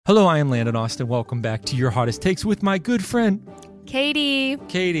Hello, I am Landon Austin. Welcome back to Your Hottest Takes with my good friend, Katie.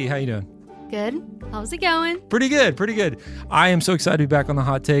 Katie, how you doing? Good. How's it going? Pretty good, pretty good. I am so excited to be back on the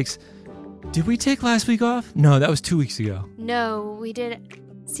Hot Takes. Did we take last week off? No, that was 2 weeks ago. No, we did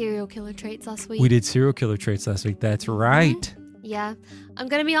serial killer traits last week. We did serial killer traits last week. That's right. Yeah. I'm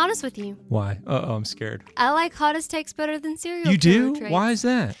going to be honest with you. Why? Uh-oh, I'm scared. I like hottest takes better than serial You killer do? traits. Why is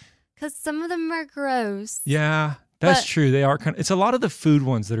that? Because some of them are gross. Yeah, that's But- true. They are kind of, it's a lot of the food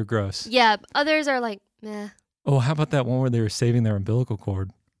ones that are gross. Yeah, others are like, meh, Oh, how about that one where they were saving their umbilical cord?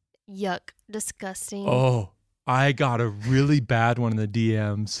 yuck, disgusting. Oh, I got a really bad one in the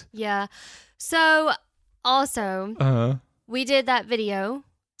DMs. Yeah. So, also, Uh-huh. we did that video.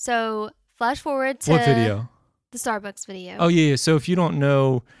 So, flash forward to What video? the Starbucks video. Oh, yeah. So if you don't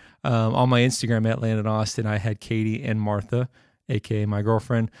know, on my Instagram at Landon Austin, I had Katie and Martha, a.k.a. my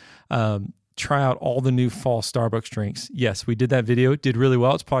girlfriend, try out all the new fall Starbucks drinks. Yes, we did that video. It did really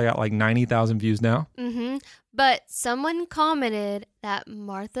well. It's probably got like 90,000 views now. Mm-hmm. But someone commented that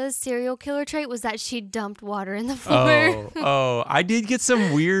Martha's serial killer trait was that she dumped water in the floor. I did get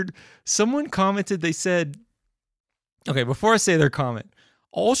some weird. Someone commented, they said, okay, before I say their comment,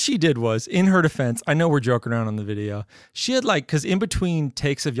 all she did was, in her defense, I know we're joking around on the video. She had like, because in between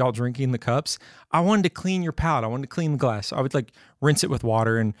takes of y'all drinking the cups, I wanted to clean your palate. I wanted to clean the glass. So I would like rinse it with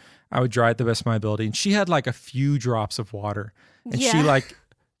water and I would dry it the best of my ability. And she had like a few drops of water and she Yeah. like,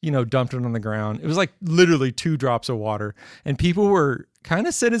 dumped it on the ground. It was like literally 2 drops of water. And people were kind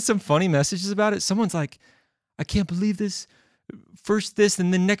of sending some funny messages about it. Someone's like, I can't believe this. First this,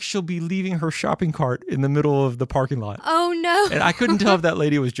 and then next she'll be leaving her shopping cart in the middle of the parking lot. Oh, no. And I couldn't tell if that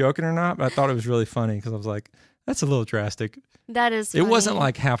lady was joking or not, but I thought it was really funny because I was like, that's a little drastic. That is It wasn't funny.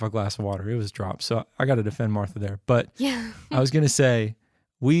 like half a glass of water. It was drops. So I got to defend Martha there. But Yeah. I was going to say,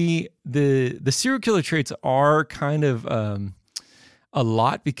 the serial killer traits are kind of a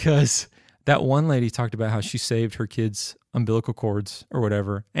lot because that one lady talked about how she saved her kids' umbilical cords or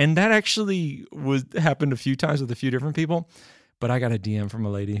whatever. And that actually happened a few times with a few different people. But I got a DM from a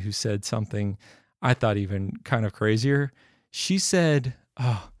lady who said something I thought even kind of crazier. She said,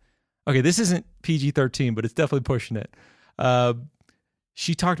 okay, this isn't PG-13, but it's definitely pushing it.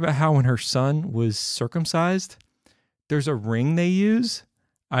 She talked about how when her son was circumcised, there's a ring they use.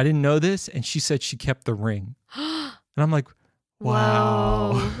 I didn't know this. And she said she kept the ring. And I'm like,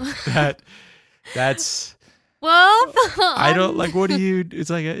 wow, Whoa. that's... Well, I don't like. What do you?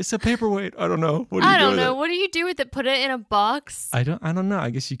 It's like it's a paperweight. I don't know. What do you I do don't with know. it? What do you do with it? Put it in a box? I don't know. I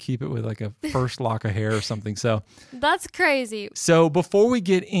guess you keep it with like a first lock of hair or something. That's crazy. So before we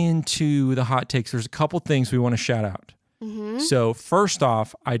get into the hot takes, there's a couple things we want to shout out. Mm-hmm. So first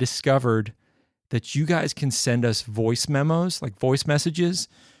off, I discovered that you guys can send us voice memos, like voice messages,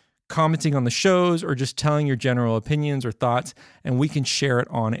 commenting on the shows or just telling your general opinions or thoughts, and we can share it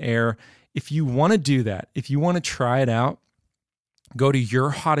on air. If you want to do that, if you want to try it out, go to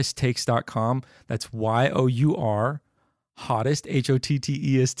yourhottesttakes.com. That's YOUR, hottest,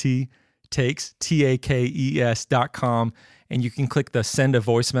 HOTTEST, takes, TAKES.com, and you can click the send a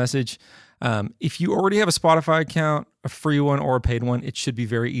voice message. If you already have a Spotify account, a free one or a paid one, it should be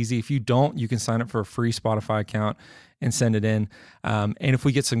very easy. If you don't, you can sign up for a free Spotify account and send it in. And if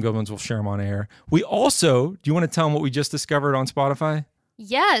we get some good ones, we'll share them on air. We also, do you want to tell them what we just discovered on Spotify?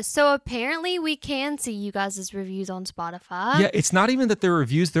 Yeah. So apparently we can see you guys' reviews on Spotify. Yeah, it's not even that they're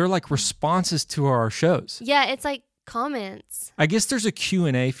reviews. They're like responses to our shows. Yeah. It's like comments. I guess there's a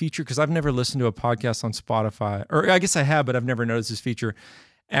Q&A feature because I've never listened to a podcast on Spotify. Or I guess I have, but I've never noticed this feature.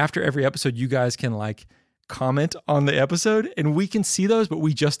 After every episode, you guys can like comment on the episode and we can see those, but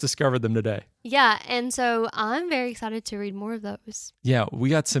we just discovered them today. Yeah. And so I'm very excited to read more of those. Yeah, we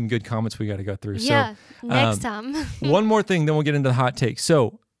got some good comments we got to go through. Yeah. So Next time. one more thing, then we'll get into the hot take.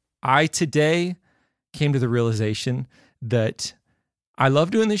 So I today came to the realization that I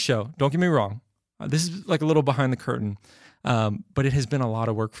love doing this show. Don't get me wrong. This is like a little behind the curtain, but it has been a lot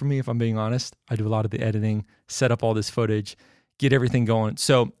of work for me, if I'm being honest. I do a lot of the editing, set up all this footage, get everything going.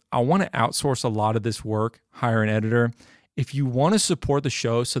 So I want to outsource a lot of this work, hire an editor. If you want to support the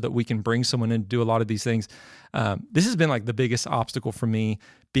show so that we can bring someone in to do a lot of these things, this has been like the biggest obstacle for me,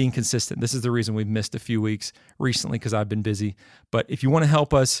 being consistent. This is the reason we've missed a few weeks recently because I've been busy. But if you want to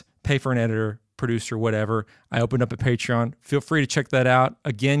help us pay for an editor, producer, whatever, I opened up a Patreon. Feel free to check that out.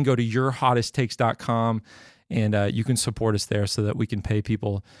 Again, go to yourhottesttakes.com and you can support us there so that we can pay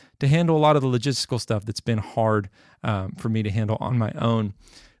people to handle a lot of the logistical stuff that's been hard for me to handle on my own.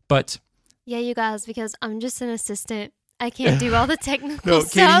 But Yeah, you guys, because I'm just an assistant. I can't do all the technical no,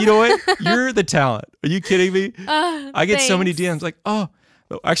 stuff. Katie, you know what? You're the talent. Are you kidding me? I get so many Thanks. DMs like, oh,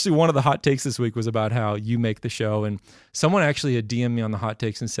 Actually, one of the hot takes this week was about how you make the show. And someone actually had DM'd me on the hot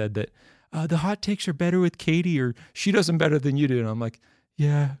takes and said that the hot takes are better with Katie, or she does them better than you do. And I'm like,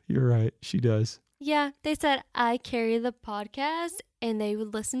 yeah, you're right. She does. Yeah, they said I carry the podcast and they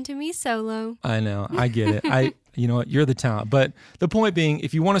would listen to me solo. I know. I get it. You know what? You're the talent. But the point being,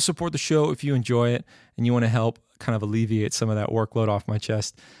 if you want to support the show, if you enjoy it and you want to help kind of alleviate some of that workload off my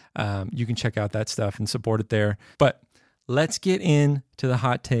chest, you can check out that stuff and support it there. But let's get into the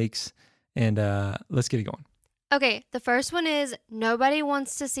hot takes and let's get it going. Okay, the first one is nobody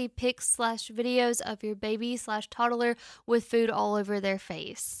wants to see pics/videos of your baby/toddler with food all over their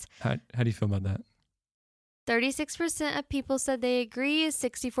face. How do you feel about that? 36% of people said they agree.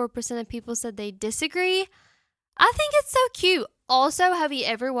 64% of people said they disagree. I think it's so cute. Also, have you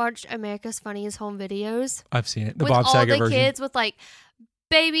ever watched America's Funniest Home Videos? I've seen it. The with Bob all Saget the version. kids with like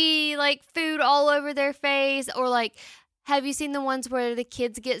baby like food all over their face, or like, have you seen the ones where the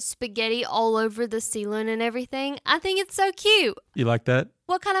kids get spaghetti all over the ceiling and everything? I think it's so cute. You like that?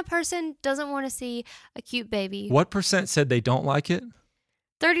 What kind of person doesn't want to see a cute baby? What percent said they don't like it?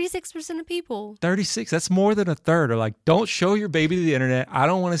 36% of people. 36. That's more than a third. Are like, don't show your baby to the internet. I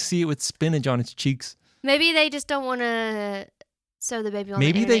don't want to see it with spinach on its cheeks. Maybe they just don't want to show the baby on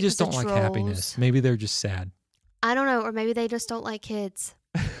Maybe the internet. they just 'cause don't of like trolls. happiness. Maybe they're just sad. I don't know. Or maybe they just don't like kids.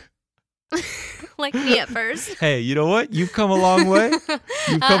 Like me at first. Hey, you know what? You've come a long way.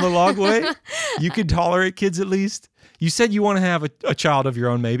 You've come a long way. You can tolerate kids at least. You said you want to have a child of your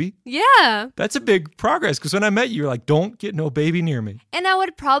own, maybe. Yeah. That's a big progress because when I met you, you're like, don't get no baby near me. And I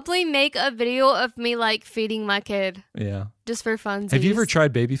would probably make a video of me like feeding my kid Yeah. just for funsies. Have you ever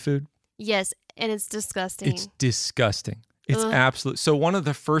tried baby food? Yes, and it's disgusting. It's disgusting. It's Ugh. absolute. So one of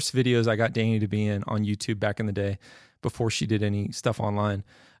the first videos I got Danny to be in on YouTube back in the day, before she did any stuff online,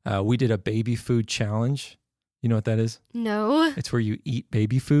 we did a baby food challenge. You know what that is? No. It's where you eat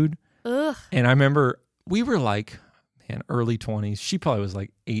baby food. Ugh. And I remember we were like, man, early 20s. She probably was like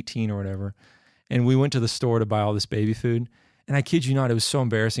 18 or whatever. And we went to the store to buy all this baby food. And I kid you not, it was so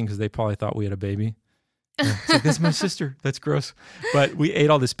embarrassing because they probably thought we had a baby. Yeah, it's like, that's my sister. That's gross. But we ate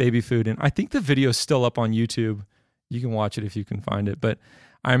all this baby food. And I think the video is still up on YouTube. You can watch it if you can find it. But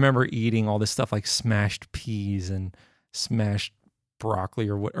I remember eating all this stuff like smashed peas and smashed broccoli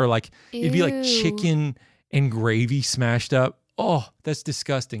or what, or like it'd be like Ew. chicken and gravy smashed up. Oh, that's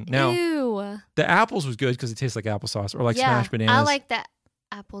disgusting. Now, Ew. the apples was good because it tastes like applesauce, or like smashed bananas. I like that.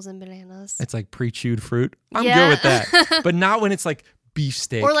 Apples and bananas. It's like pre-chewed fruit. I'm Yeah. good with that. But not when it's like beef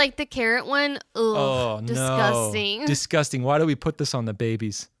steak. Or like the carrot one. Ugh. oh, disgusting. No. Disgusting. Why do we put this on the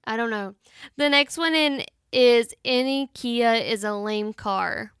babies? I don't know. The next one in is any Kia is a lame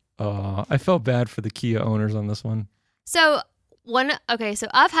car. I felt bad for the Kia owners on this one. So so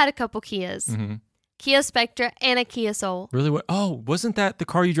I've had a couple Kias. Mm-hmm. Kia Spectra and a Kia Soul. Really? What? Oh, wasn't that the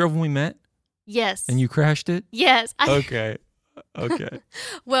car you drove when we met Yes. and you crashed it? Yes. Okay. Okay.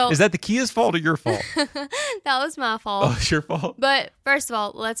 Well, Is that the Kia's fault or your fault? that was my fault. Oh, it's your fault? But first of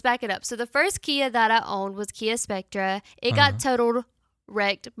all, let's back it up. So the first Kia that I owned was Kia Spectra. It got totaled,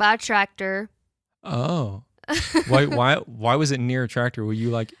 wrecked by a tractor. Oh. Why was it near a tractor? Were you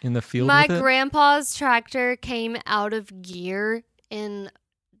like in the field My with it? grandpa's tractor came out of gear and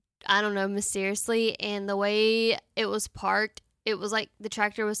I don't know, mysteriously, and the way it was parked, it was like the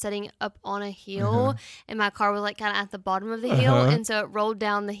tractor was setting up on a hill and my car was like kind of at the bottom of the hill, and so it rolled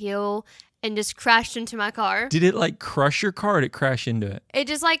down the hill and just crashed into my car. Did it like crush your car or did it crash into it? It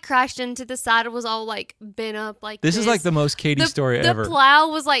just like crashed into the side. It was all like bent up like This is like the most Katie story ever. The plow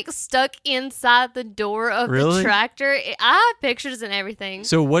was like stuck inside the door of Really? the tractor. I have pictures and everything.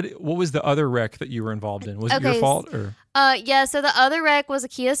 So what was the other wreck that you were involved in? Was it your Okay, fault or? Yeah, so the other wreck was a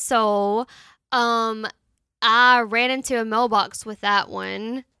Kia Soul. I ran into a mailbox with that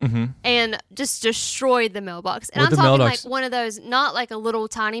one and just destroyed the mailbox. And What'd I'm the talking mailbox- like one of those, not like a little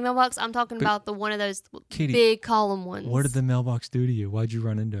tiny mailbox. I'm talking about the one of those Katie, big column ones. what did the mailbox do to you? Why'd you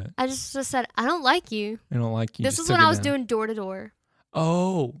run into it? I just said, I don't like you. I don't like you. This just was took when it I was down. doing door to door.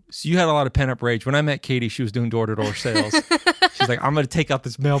 Oh, so you had a lot of pent up rage. When I met Katie, she was doing door to door sales. She's like, I'm going to take out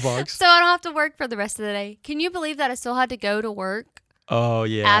this mailbox. So I don't have to work for the rest of the day. Can you believe that I still had to go to work Oh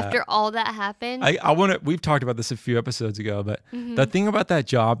yeah. after all that happened? I want to. We've talked about this a few episodes ago, but the thing about that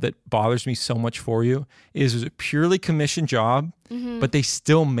job that bothers me so much for you is it was a purely commission job, but they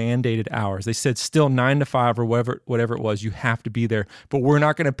still mandated hours. They said still 9 to 5 or whatever it was. You have to be there, but we're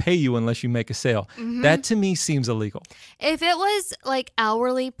not going to pay you unless you make a sale. That to me seems illegal. If it was like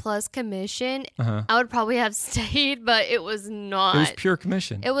hourly plus commission, I would probably have stayed, but it was not. It was pure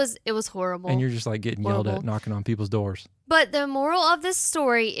commission, It was horrible. and you're just like getting yelled at, Horrible. knocking on people's doors. But the moral of this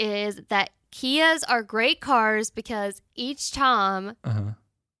story is that Kias are great cars because each time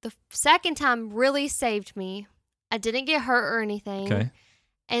The second time really saved me. I didn't get hurt or anything. Okay.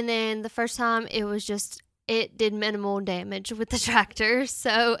 And then the first time it did minimal damage with the tractor.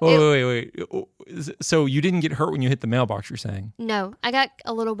 So Wait. So you didn't get hurt when you hit the mailbox, you're saying? no, I got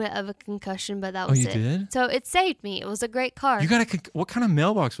a little bit of a concussion, but that was you it. did? So it saved me. It was a great car. You got what kind of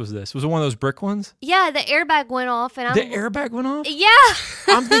mailbox was this? Was it one of those brick ones? Yeah, the airbag went off, and The airbag went off? Yeah.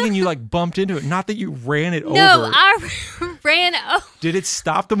 I'm thinking you like bumped into it, not that you ran it over. No, I ran over. Did it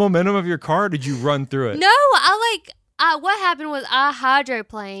stop the momentum of your car or did you run through it? No, what happened was I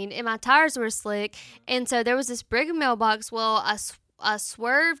hydroplaned and my tires were slick, and so there was this brick mailbox. Well, I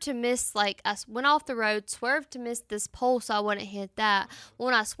swerved to miss, I went off the road, swerved to miss this pole so I wouldn't hit that.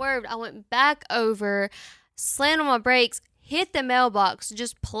 When I swerved, I went back over, slammed on my brakes, hit the mailbox,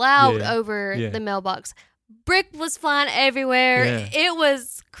 just plowed over the mailbox. Brick was flying everywhere. Yeah. It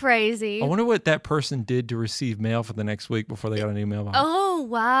was crazy. I wonder what that person did to receive mail for the next week before they got a new mailbox. Oh,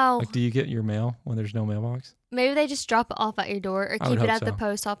 wow. Like, do you get your mail when there's no mailbox? Maybe they just drop it off at your door or I would keep it hope at the so.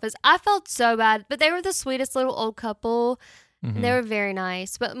 post office. I felt so bad, but they were the sweetest little old couple. Mhm. And they were very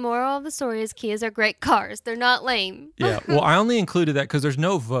nice. But moral of the story is Kias are great cars. They're not lame. Yeah. Well, I only included that because there's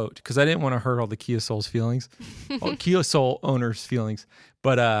no vote because I didn't want to hurt all the Kia Soul's feelings, all Kia Soul owners' feelings.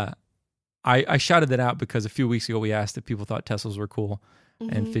 But I shouted that out because a few weeks ago we asked if people thought Teslas were cool,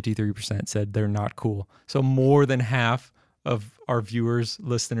 and 53% said they're not cool. So more than half of our viewers,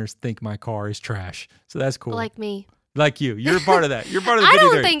 listeners think my car is trash. So that's cool. Like me. Like you. You're part of that. You're part of the I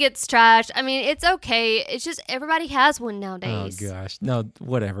 53. don't think it's trash. I mean, it's okay. It's just everybody has one Oh, nowadays. gosh. No,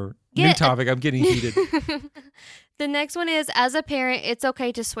 whatever. New Get- topic. I'm getting heated. The next one is, as a parent, it's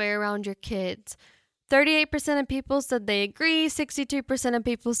okay to swear around your kids. 38% of people said they agree. 62% of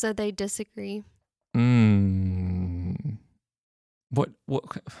people said they disagree. What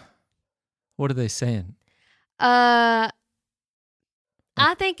are they saying? I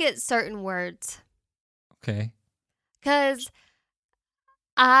think it's certain words. Okay. Because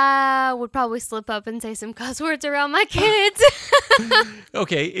I would probably slip up and say some cuss words around my kids.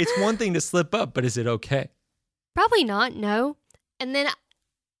 Okay, it's one thing to slip up, but is it okay? Probably not, no. And then,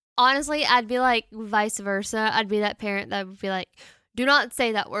 honestly, I'd be like vice versa. I'd be that parent that would be like, do not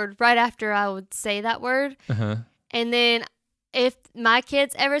say that word right after I would say that word. Uh-huh. And then if my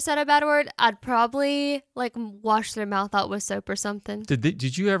kids ever said a bad word, I'd probably like wash their mouth out with soap or something.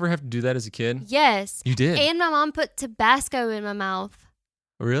 Did you ever have to do that as a kid? Yes. You did? And my mom put Tabasco in my mouth.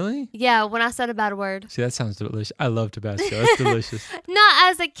 Really? Yeah, when I said a bad word. See, that sounds delicious. I love Tabasco. That's delicious.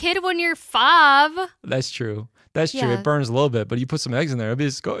 Not as a kid when you're 5. That's true. That's true. Yeah. It burns a little bit, but you put some eggs in there.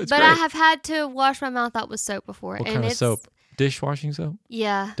 It's But great. I have had to wash my mouth out with soap before. What and kind of it's, soap? Dishwashing soap?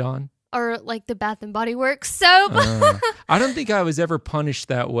 Yeah. Dawn? Or like the Bath and Body Works soap. I don't think I was ever punished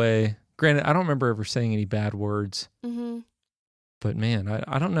that way. Granted, I don't remember ever saying any bad words. Mm-hmm. But man,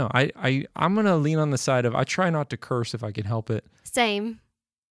 I don't know. I'm going to lean on the side of I try not to curse if I can help it. Same.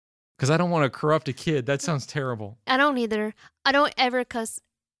 Because I don't want to corrupt a kid. That sounds terrible. I don't either. I don't ever cuss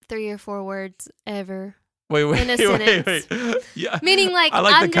 3 or 4 words ever. Wait. In a sentence. Yeah. Meaning like I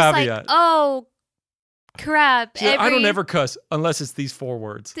like I'm the just caveat. like, oh crap. See, I don't ever cuss unless it's these 4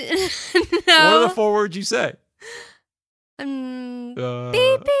 words. No. What are the 4 words you say? Beep, Uh,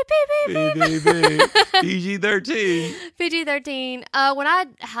 beep, beep, beep, beep. PG-13. PG-13. When I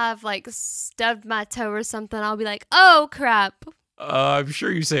have like stubbed my toe or something, I'll be like, oh crap. I'm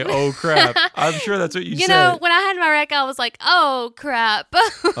sure you say, oh crap. I'm sure that's what you say. You know, when I had my wreck, I was like, oh crap.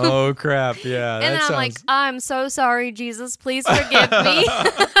 Oh crap. Yeah. And then that I'm like, sounds... I'm so sorry, Jesus. Please forgive me.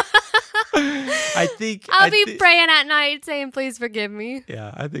 I think I'll be praying at night saying, please forgive me.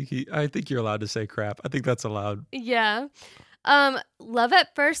 Yeah, I think you're allowed to say crap. I think that's allowed. Yeah. Love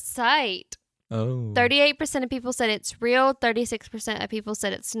at first sight. Oh. 38% of people said it's real. 36% of people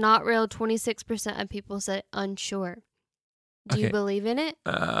said it's not real. 26% of people said unsure. Do you Okay. believe in it?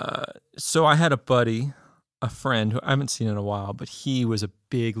 So I had a buddy, a friend who I haven't seen in a while, but he was a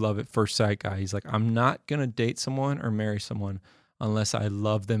big love at first sight guy. He's like, I'm not going to date someone or marry someone unless I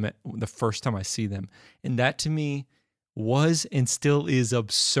love them at the first time I see them. And that to me was and still is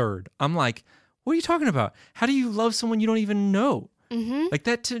absurd. I'm like, what are you talking about? How do you love someone you don't even know? Mm-hmm. Like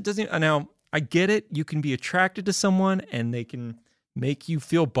that doesn't, now I get it. You can be attracted to someone and they can make you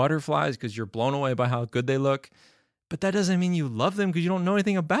feel butterflies because you're blown away by how good they look. But that doesn't mean you love them because you don't know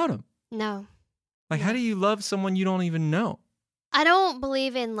anything about them. No. Like, how do you love someone you don't even know? I don't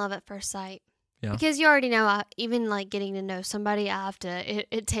believe in love at first sight. Yeah. Because you already know, even like getting to know somebody, I have to,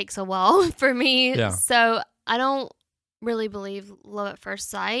 it takes a while for me. Yeah. So I don't really believe love at first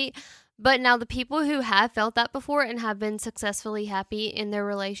sight. But now the people who have felt that before and have been successfully happy in their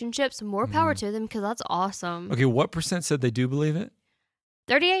relationships, more power to them because that's awesome. Okay, what % said they do believe it?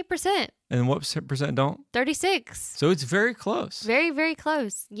 38%. And what percent don't? 36. So it's very close. Very, very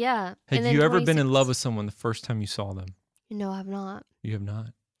close. Yeah. Have you ever been in love with someone the first time you saw them? No, I've not. You have not?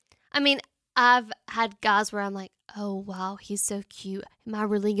 I mean, I've had guys where I'm like, oh, wow, he's so cute. Am I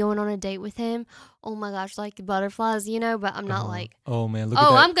really going on a date with him? Oh, my gosh, like the butterflies, but I'm not like, oh, man, look at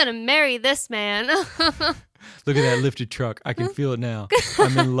that. Oh, I'm going to marry this man. Look at that lifted truck. I can feel it now.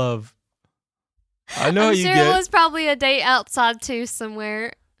 I'm in love. I know I'm you sure get. it was probably a date outside too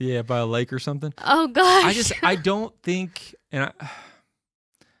somewhere. Yeah, by a lake or something. Oh, gosh. I don't think,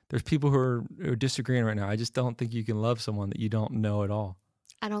 there's people who are disagreeing right now. I just don't think you can love someone that you don't know at all.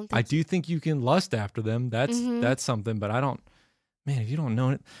 I don't think I do think you can lust after them. That's something, but I don't, man, if you don't know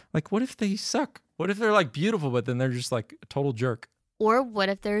it, like what if they suck? What if they're like beautiful, but then they're just like a total jerk? Or what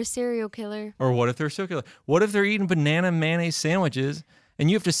if they're a serial killer? Or what if they're circular? What if they're eating banana mayonnaise sandwiches and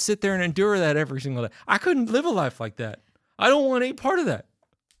you have to sit there and endure that every single day? I couldn't live a life like that. I don't want any part of that.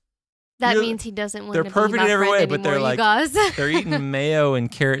 That means he doesn't want to be my perfect in every way, but they're anymore, like, guys. they're eating mayo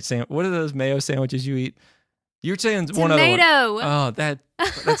and carrot sandwich. What are those mayo sandwiches you eat? You're saying one other one. Tomato. Oh, that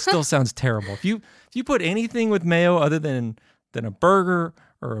still sounds terrible. If you put anything with mayo other than a burger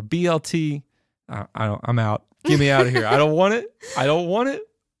or a BLT, I'm out. Get me out of here. I don't want it. I don't want it.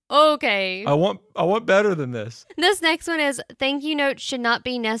 Okay. I want better than this. This next one is thank you notes should not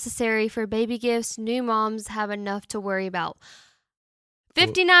be necessary for baby gifts. New moms have enough to worry about.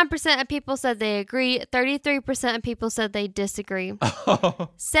 59% of people said they agree. 33% of people said they disagree.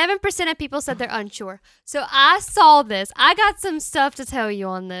 7% of people said they're unsure. So I saw this. I got some stuff to tell you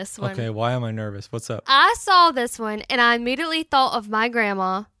on this one. Okay, why am I nervous? What's up? I saw this one and I immediately thought of my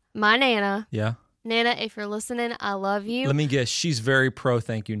grandma, my Nana. Yeah. Nana, if you're listening, I love you. Let me guess. She's very pro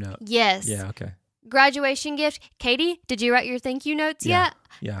thank you note. Yes. Yeah, okay. Graduation gift. Katie, did you write your thank you notes yet?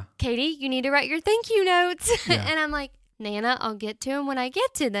 Yeah. Katie, you need to write your thank you notes. Yeah. And I'm like, Nana, I'll get to them when I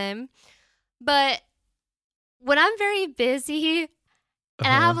get to them. But when I'm very busy and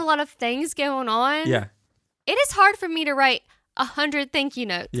I have a lot of things going on, yeah, it is hard for me to write 100 thank you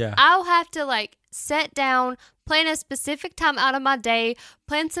notes. Yeah. I'll have to like sit down, plan a specific time out of my day,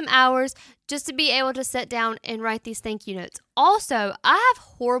 plan some hours just to be able to sit down and write these thank you notes. Also, I have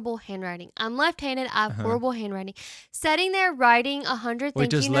horrible handwriting. I'm left-handed. I have horrible handwriting. Sitting there writing 100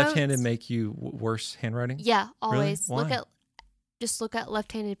 Wait, thank you notes. does left-handed make you worse handwriting? Yeah, always. Really? Why? Look at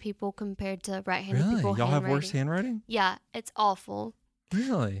left-handed people compared to right-handed Really? people. Y'all have worse handwriting? Yeah, it's awful.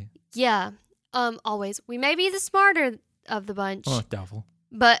 Really? Yeah. Always. We may be the smarter of the bunch. Oh, doubtful.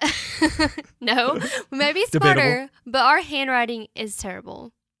 But no, we may be smarter, but our handwriting is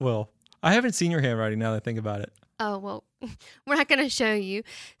terrible. Well, I haven't seen your handwriting now that I think about it. Oh, well, we're not going to show you.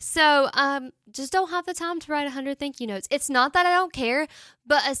 So just don't have the time to write 100 thank you notes. It's not that I don't care,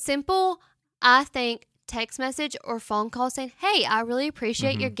 but a simple, I think, text message or phone call saying, hey, I really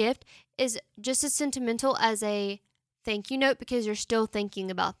appreciate your gift is just as sentimental as a thank you note because you're still thinking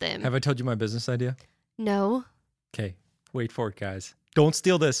about them. Have I told you my business idea? No. Okay, wait for it, guys. Don't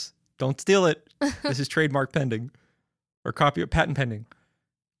steal this. Don't steal it. This is trademark pending or patent pending.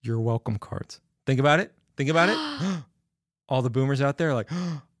 You're welcome cards. Think about it. Think about it. All the boomers out there are like,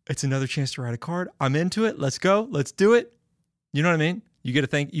 it's another chance to write a card. I'm into it. Let's go. Let's do it. You know what I mean? You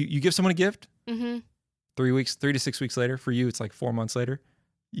get a you give someone a gift. 3 to 6 weeks later. For you, it's like 4 months later.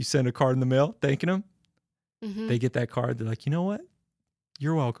 You send a card in the mail thanking them. They get that card. They're like, you know what?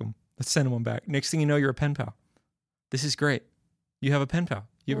 You're welcome. Let's send them one back. Next thing you know, you're a pen pal. This is great. You have a pen pal.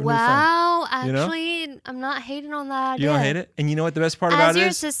 You have a new friend. Wow. Actually, I'm not hating on that idea. You don't hate it? And you know what the best part about it is? As your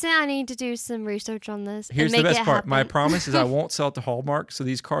assistant, I need to do some research on this. Here's and the make best it part. happen. My promise is I won't sell it to Hallmark, so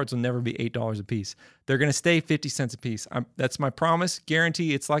these cards will never be $8 a piece. They're going to stay 50 cents a piece. That's my promise.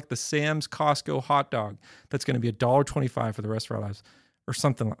 Guarantee. It's like the Sam's Costco hot dog that's going to be $1.25 for the rest of our lives or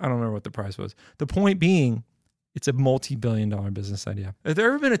something. I don't remember what the price was. The point being, it's a multi-billion-dollar business idea. Has there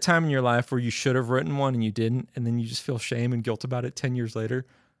ever been a time in your life where you should have written one and you didn't, and then you just feel shame and guilt about it 10 years later?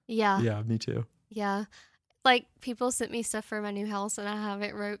 Yeah. Yeah, me too. Yeah. Like, people sent me stuff for my new house, and I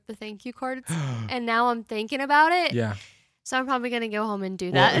haven't wrote the thank you cards, and now I'm thinking about it. Yeah. So I'm probably going to go home and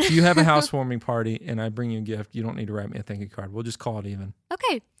do that. Well, if you have a housewarming party and I bring you a gift, you don't need to write me a thank you card. We'll just call it even.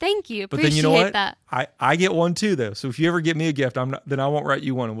 Okay, thank you. But Appreciate then you know what? that. I get one too, though. So if you ever get me a gift, then I won't write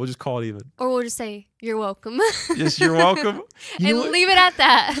you one, and we'll just call it even. Or we'll just say, you're welcome. Yes, you're welcome. And leave it at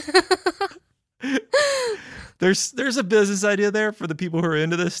that. There's a business idea there for the people who are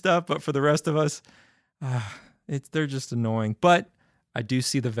into this stuff, but for the rest of us, they're just annoying. But I do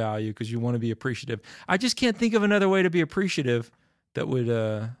see the value because you want to be appreciative. I just can't think of another way to be appreciative that would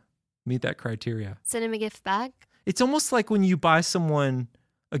meet that criteria. Send him a gift back. It's almost like when you buy someone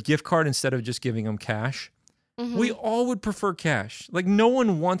a gift card instead of just giving them cash. We all would prefer cash. Like no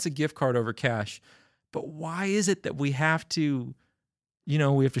one wants a gift card over cash. But why is it that we have to, we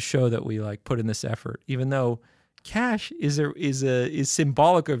have to show that we like put in this effort, even though cash is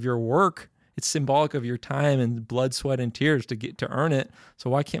symbolic of your work. It's symbolic of your time and blood, sweat, and tears to earn it. So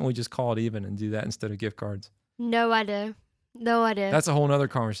why can't we just call it even and do that instead of gift cards? No idea. That's a whole nother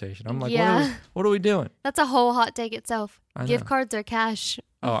conversation. I'm like, Yeah. what are we doing? That's a whole hot take itself. I Gift know. cards or cash.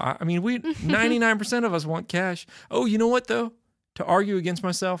 Oh, I mean, 99% of us want cash. Oh, you know what though? To argue against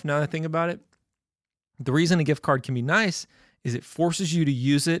myself, now that I think about it, the reason a gift card can be nice is it forces you to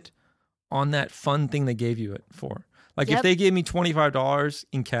use it on that fun thing they gave you it for. Like if Yep. they gave me $25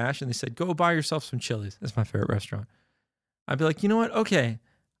 in cash and they said, go buy yourself some Chili's. That's my favorite restaurant. I'd be like, you know what? Okay.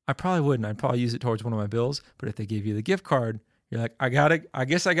 I probably wouldn't. I'd probably use it towards one of my bills. But if they gave you the gift card, you're like, I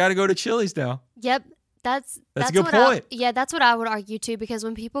guess I gotta go to Chili's now. Yep. That's a good what point. that's what I would argue too, because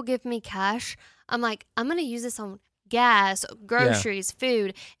when people give me cash, I'm like, I'm going to use this on gas, groceries,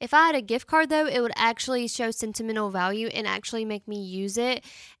 food. If I had a gift card though, it would actually show sentimental value and actually make me use it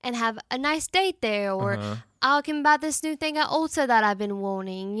and have a nice date there, or I can buy this new thing at Ulta that I've been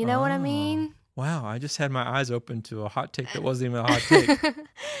wanting. You know what I mean? Wow, I just had my eyes open to a hot take that wasn't even a hot take.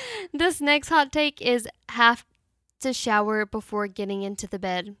 This next hot take is have to shower before getting into the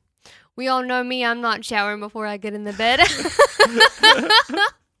bed. We all know me, I'm not showering before I get in the bed.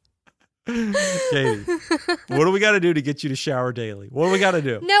 Katie, what do we got to do to get you to shower daily? What do we got to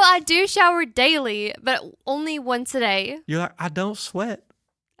do? No, I do shower daily, but only once a day. You're like, I don't sweat.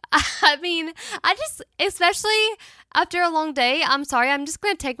 I mean, especially after a long day, I'm sorry, I'm just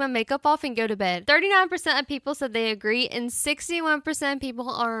going to take my makeup off and go to bed. 39% of people said they agree, and 61% of people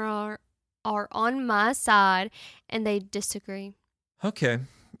are on my side, and they disagree. Okay.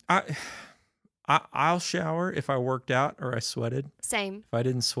 I'll shower if I worked out or I sweated. Same. If I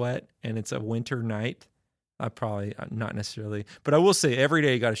didn't sweat and it's a winter night, I probably not necessarily. But I will say every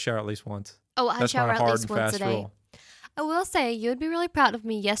day you got to shower at least once. Oh, I That's shower my at hard least and once fast a day. rule. I will say, you would be really proud of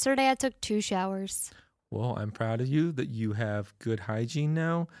me. Yesterday, I took 2 showers. Well, I'm proud of you that you have good hygiene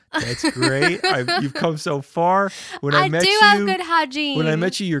now. That's great. You've come so far. When I met do you, have good hygiene. When I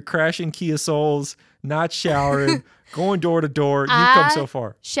met you, you're crashing Kia Souls, not showering, going door to door. You've come so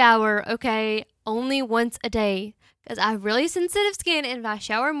far. Shower, okay, only once a day. Because I have really sensitive skin, and if I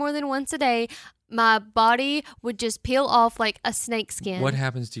shower more than once a day, my body would just peel off like a snake skin. What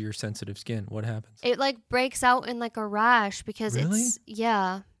happens to your sensitive skin? What happens? It like breaks out in like a rash because Really?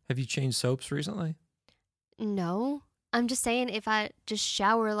 yeah. Have you changed soaps recently? No. I'm just saying if I just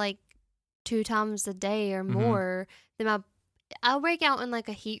shower like 2 times a day or more, then I'll break out in like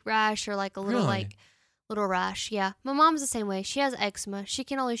a heat rash or like a little Really? little rash. Yeah. My mom's the same way. She has eczema. She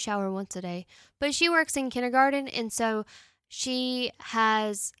can only shower once a day. But she works in kindergarten, and so she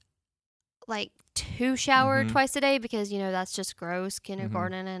has like 2 shower twice a day because, that's just gross,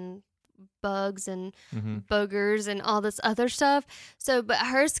 kindergarten and bugs and boogers and all this other stuff. So, but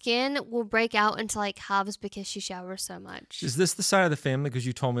her skin will break out into like hives because she showers so much. Is this the side of the family? Because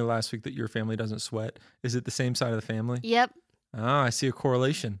you told me last week that your family doesn't sweat. Is it the same side of the family? Yep. Ah, I see a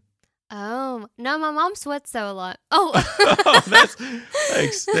correlation. Oh, no, my mom sweats though a lot. Oh.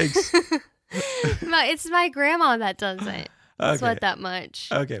 Thanks. It's my grandma that doesn't sweat that much.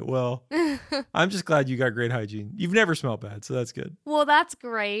 Okay, well, I'm just glad you got great hygiene. You've never smelled bad, so that's good. Well, that's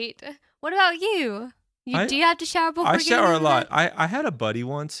great. What about you? Do you have to shower before I getting shower a into lot. bed? I had a buddy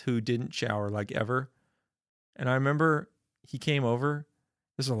once who didn't shower like ever. And I remember he came over.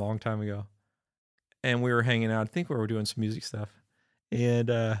 This was a long time ago. And we were hanging out. I think we were doing some music stuff. And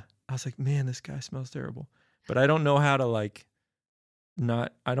I was like, man, this guy smells terrible. But I don't know how to I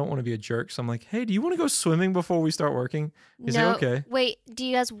don't want to be a jerk. So I'm like, hey, do you want to go swimming before we start working? He's like, okay. Wait, do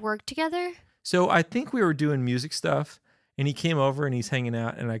you guys work together? So I think we were doing music stuff, and he came over and he's hanging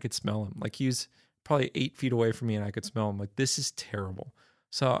out, and I could smell him. Like he was probably 8 feet away from me, and I could smell him. Like, this is terrible.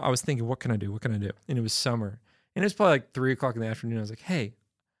 So I was thinking, what can I do? What can I do? And it was summer. And it was probably like 3 o'clock in the afternoon. I was like, hey,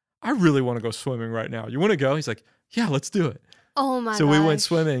 I really want to go swimming right now. You want to go? He's like, yeah, let's do it. Oh my god. So we went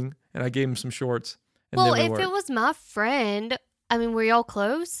swimming, and I gave him some shorts. And Well, then we if were it was my friend, I mean, were y'all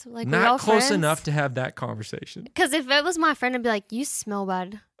close? Like, were y'all not close friends? enough to have that conversation. Because if it was my friend, I'd be like, you smell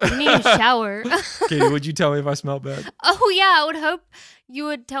bad. You need a shower. Katie, would you tell me if I smelled bad? Oh, yeah. I would hope you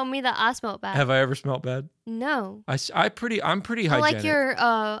would tell me that I smelled bad. Have I ever smelled bad? No. I'm pretty I hygienic. like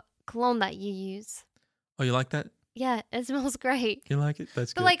your cologne that you use. Oh, you like that? Yeah, it smells great. You like it?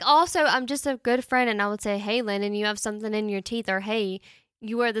 That's But good. like, also, I'm just a good friend, and I would say, hey, Landon, you have something in your teeth, or hey,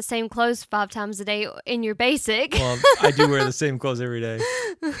 you wear the same clothes 5 times a day in your basic. Well, I do wear the same clothes every day.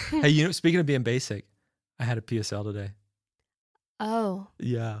 Hey, speaking of being basic, I had a PSL today. Oh.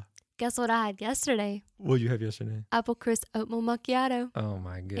 Yeah. Guess what I had yesterday? What did you have yesterday? Apple crisp oatmeal macchiato. Oh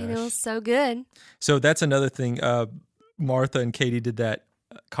my gosh. And it was so good. So that's another thing. Martha and Katie did that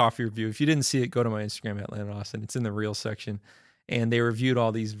coffee review. If you didn't see it, go to my Instagram at Atlanta Austin. It's in the Reels section. And they reviewed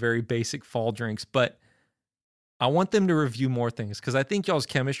all these very basic fall drinks. But I want them to review more things because I think y'all's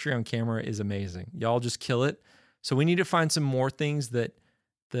chemistry on camera is amazing. Y'all just kill it. So we need to find some more things that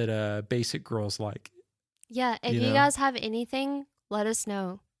basic girls like. Yeah, if you guys have anything, let us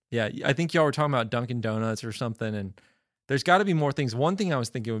know. Yeah, I think y'all were talking about Dunkin' Donuts or something, and there's got to be more things. One thing I was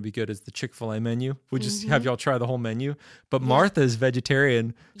thinking would be good is the Chick-fil-A menu. We'll just have y'all try the whole menu. But Martha is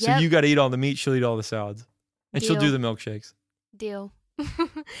vegetarian, so you got to eat all the meat. She'll eat all the salads. And she'll do the milkshakes. Deal.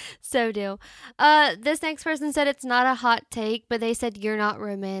 So deal. This next person said it's not a hot take, but they said you're not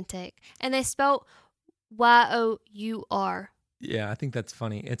romantic. And they spelled Y-O-U-R. Yeah, I think that's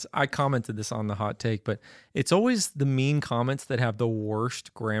funny. I commented this on the hot take, but it's always the mean comments that have the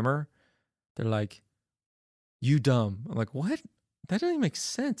worst grammar. They're like, you dumb. I'm like, what? That doesn't even make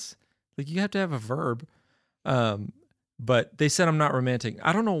sense. Like, you have to have a verb. But they said I'm not romantic.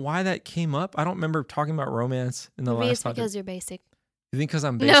 I don't know why that came up. I don't remember talking about romance in the Maybe last it's because you're basic. You think because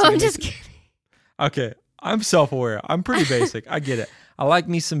I'm basic? No, I'm just kidding. Okay, I'm self-aware. I'm pretty basic. I get it. I like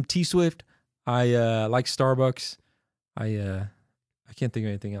me some T-Swift. I like Starbucks. I can't think of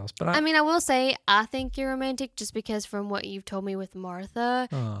anything else. But I mean, I will say I think you're romantic just because from what you've told me with Martha,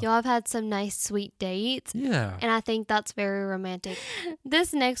 y'all have had some nice, sweet dates. Yeah. And I think that's very romantic.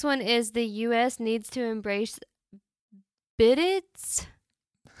 This next one is the U.S. needs to embrace biddits.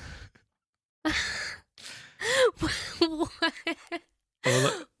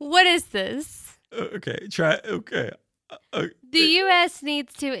 What is this? Okay, try. Okay. The U.S.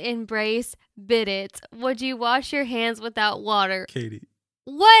 needs to embrace biddits. Would you wash your hands without water? Katie.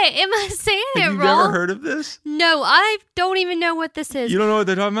 What? Am I saying it wrong? Have you never heard of this? No, I don't even know what this is. You don't know what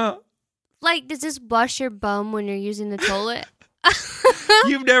they're talking about? Like, does this wash your bum when you're using the toilet?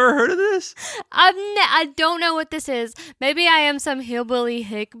 You've never heard of this? I don't know what this is. Maybe I am some hillbilly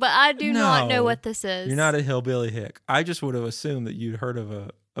hick, but I do not know what this is. You're not a hillbilly hick. I just would have assumed that you'd heard of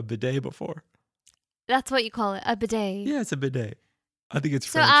a bidet before. That's what you call it, a bidet. Yeah, it's a bidet. I think it's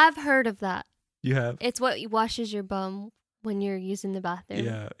French. So I've heard of that. You have? It's what washes your bum when you're using the bathroom.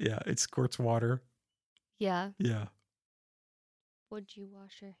 Yeah. It squirts water. Yeah. Yeah. Would you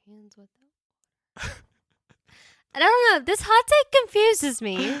wash your hands with that? I don't know. This hot take confuses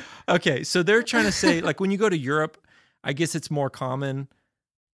me. Okay, so they're trying to say, like, when you go to Europe, I guess it's more common.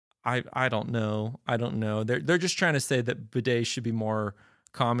 I don't know. They're just trying to say that bidets should be more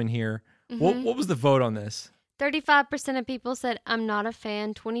common here. Mm-hmm. What was the vote on this? 35% of people said I'm not a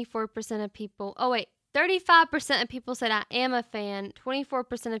fan. 24% of people. Oh wait, 35% of people said I am a fan.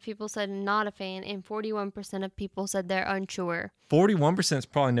 24% of people said not a fan, and 41% of people said they're unsure. 41% has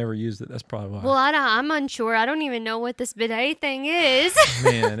probably never used it. That's probably why. Well, I'm unsure. I don't even know what this bidet thing is.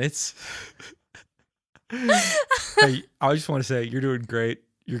 Man, it's. Hey, I just want to say you're doing great.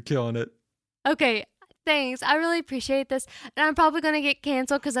 You're killing it. Okay. Thanks. I really appreciate this. And I'm probably going to get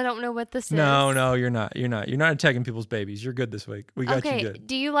canceled because I don't know what this is. No, you're not. You're not attacking people's babies. You're good this week. We got you good.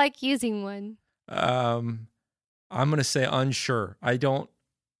 Do you like using one? I'm going to say unsure. I don't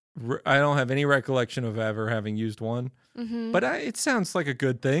have any recollection of ever having used one. Mm-hmm. But it sounds like a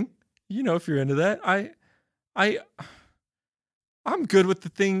good thing. You know, if you're into that. I'm good with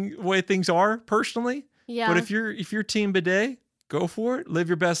the way things are personally. Yeah. But if you're team bidet, go for it. Live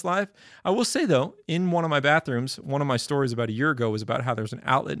your best life. I will say, though, in one of my bathrooms, one of my stories about a year ago was about how there's an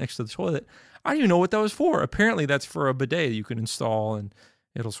outlet next to the toilet. I didn't even know what that was for. Apparently, that's for a bidet you can install and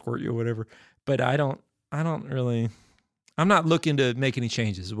it'll squirt you or whatever. But I'm not looking to make any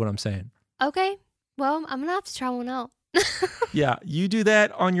changes is what I'm saying. Okay. Well, I'm going to have to try one out. Yeah, you do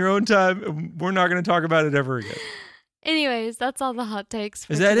that on your own time. We're not going to talk about it ever again. Anyways, that's all the hot takes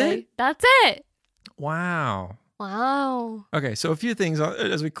for today. Is that it? That's it. Wow. Okay, so a few things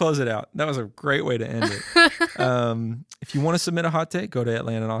as we close it out. That was a great way to end it. If you want to submit a hot take, go to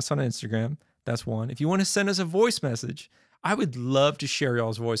Atlanta Austin on Instagram. That's one. If you want to send us a voice message, I would love to share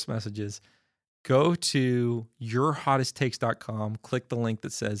y'all's voice messages. Go to yourhottesttakes.com, click the link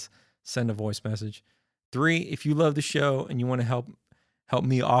that says send a voice message. 3, if you love the show and you want to help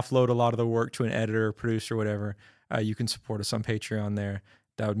me offload a lot of the work to an editor, producer, whatever, you can support us on Patreon there.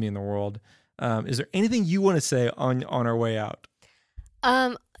 That would mean the world. Is there anything you want to say on our way out?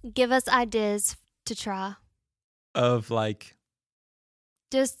 Give us ideas to try. Of like?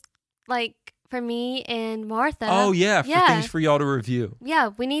 Just like for me and Martha. Oh, yeah. For things for y'all to review. Yeah,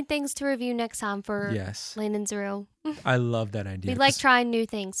 we need things to review next time for Landon's Reel. I love that idea. We like trying new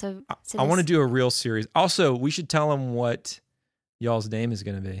things. So I want to do a reel series. Also, we should tell them what y'all's name is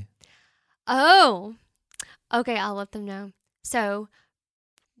going to be. Oh, okay. I'll let them know. So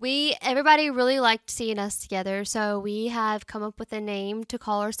everybody really liked seeing us together. So we have come up with a name to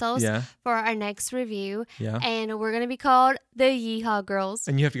call ourselves Yeah. for our next review. Yeah. And we're going to be called the Yeehaw Girls.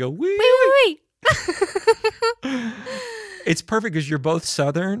 And you have to go, wee, Wee, wee. It's perfect because you're both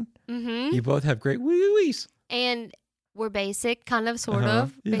Southern. Mm-hmm. You both have great wee wees. And we're basic, kind of, sort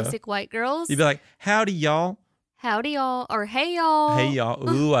of. Yeah. Basic white girls. You'd be like, howdy, y'all. Howdy, y'all. Or hey, y'all. Hey, y'all.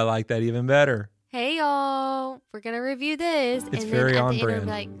 Ooh, I like that even better. Hey, y'all. We're going to review this. It's and very then at on the end, brand. we'll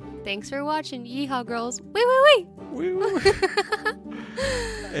be like, thanks for watching, Yeehaw Girls. Wee, wee, Wee, wee.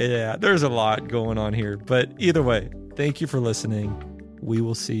 Yeah, there's a lot going on here. But either way, thank you for listening. We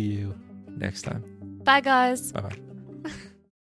will see you next time. Bye, guys. Bye-bye.